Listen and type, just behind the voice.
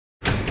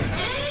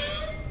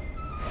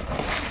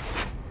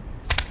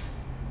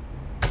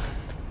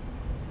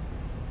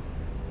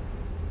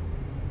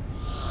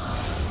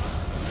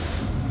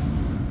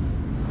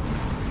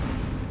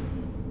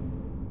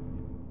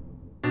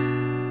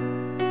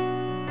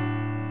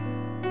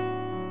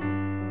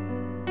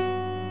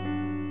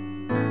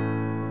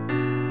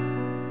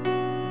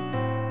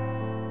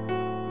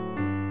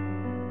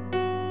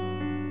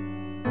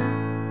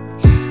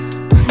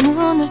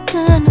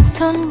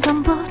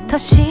순간부터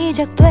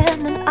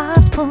시작되는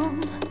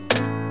아픔,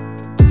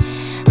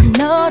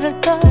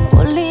 너를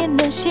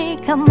떠올리는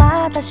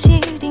시간마다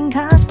시린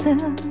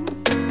가슴.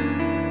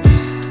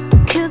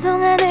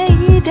 그동안의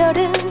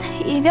이별은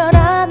이별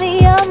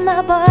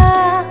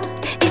아니었나봐.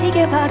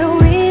 이게 바로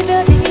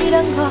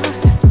이별이란 걸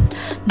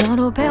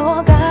너로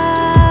배워가.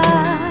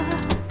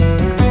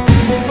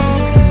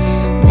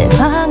 내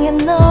방에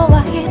너와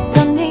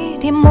있던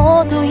일이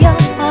모두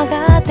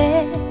영화가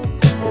돼.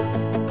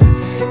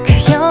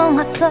 그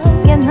영화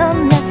속에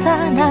넌 내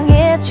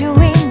사랑의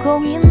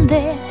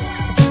주인공인데,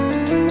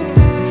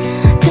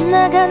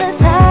 끝나가는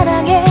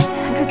사랑의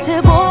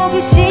끝을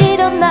보기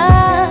싫어.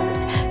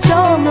 난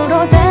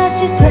처음으로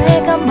다시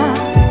되감아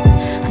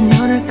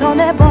너를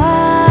꺼내봐.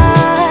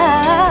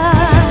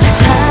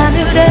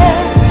 하늘에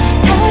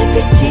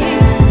달빛이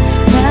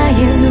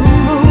나의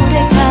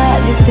눈물에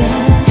가릴 때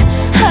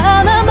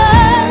하나만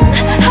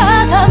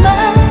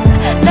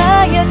하다만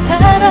나의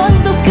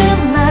사랑도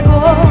끝나고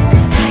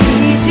다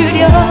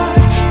잊으려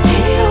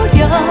지우려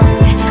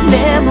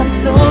내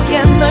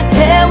맘속에 널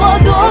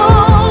태워도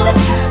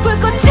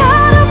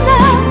불꽃처럼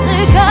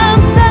나를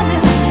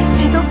감싸는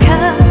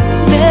지독한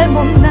내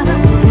못난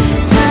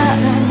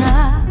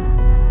사랑아.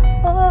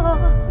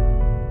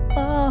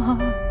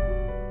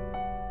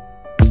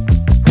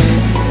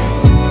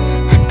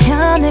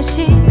 한편의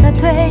시가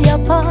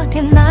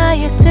되어버린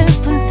나의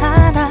슬픈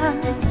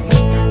사랑.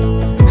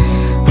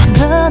 한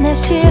번의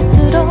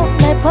실수로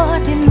날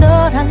버린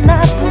너란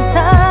나쁜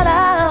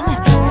사람.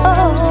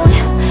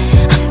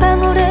 한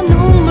방울의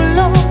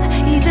눈물로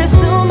잊을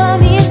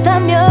수만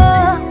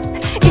있다면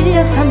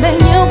 1년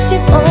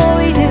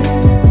 365일은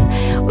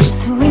울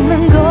수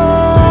있는 걸.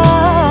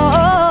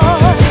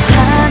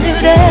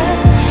 하늘에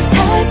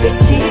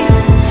달빛이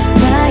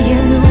나의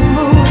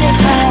눈물에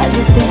가릴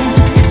때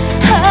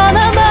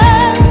하나만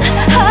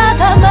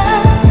하다만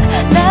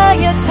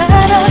나의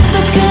사랑도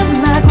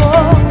끝나고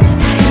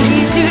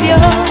잊으려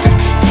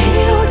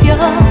지우려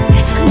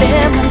내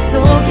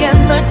맘속에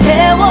널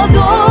태워도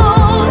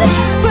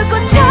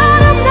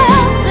불꽃처럼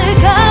나를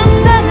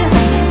감싸는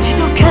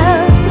지독한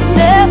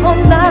내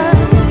못난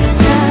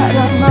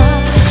사람아.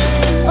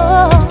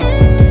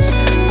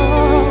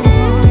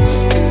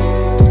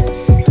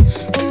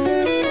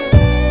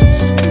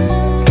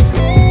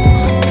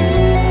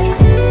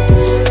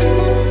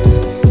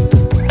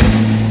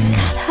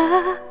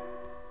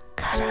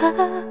 가라 가라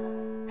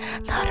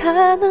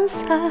너라는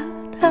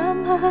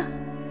사람아.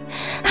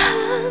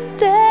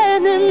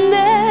 한때는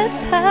내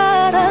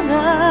사랑아.